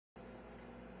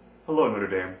Hello, Notre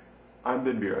Dame. I'm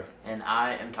Ben Bira. And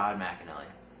I am Todd McAnally.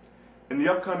 In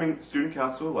the upcoming Student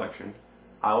Council election,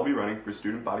 I will be running for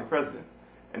Student Body President,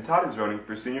 and Todd is running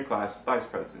for Senior Class Vice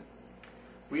President.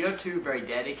 We are two very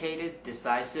dedicated,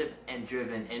 decisive, and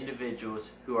driven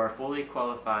individuals who are fully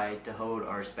qualified to hold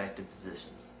our respective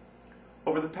positions.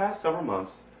 Over the past several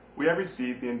months, we have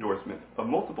received the endorsement of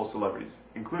multiple celebrities,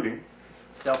 including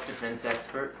Self-defense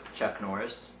expert Chuck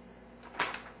Norris,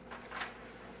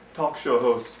 talk show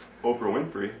host Oprah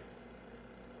Winfrey,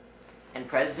 and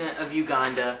President of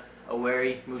Uganda,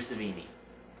 Yoweri Museveni.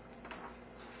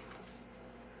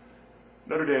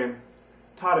 Notre Dame,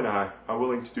 Todd and I are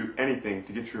willing to do anything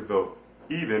to get your vote,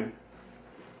 even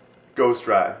Ghost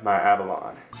Ride My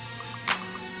Avalon.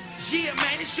 Yeah,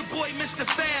 man, it's your boy, Mr.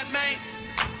 Fab, man.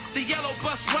 The yellow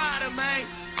bus rider, man.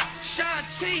 Sean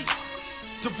T,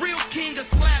 the real king of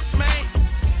slaps, man.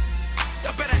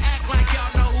 Y'all better act like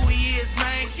y'all know who he is,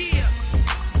 man. Yeah.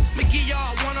 Me give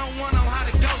y'all one-on-one on how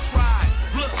to ghost ride.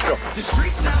 Look, the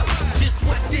streets know just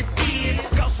what this is.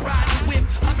 Ghost riding whip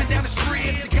up and down the strip.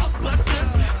 The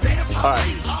Ghostbusters, they the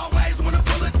police.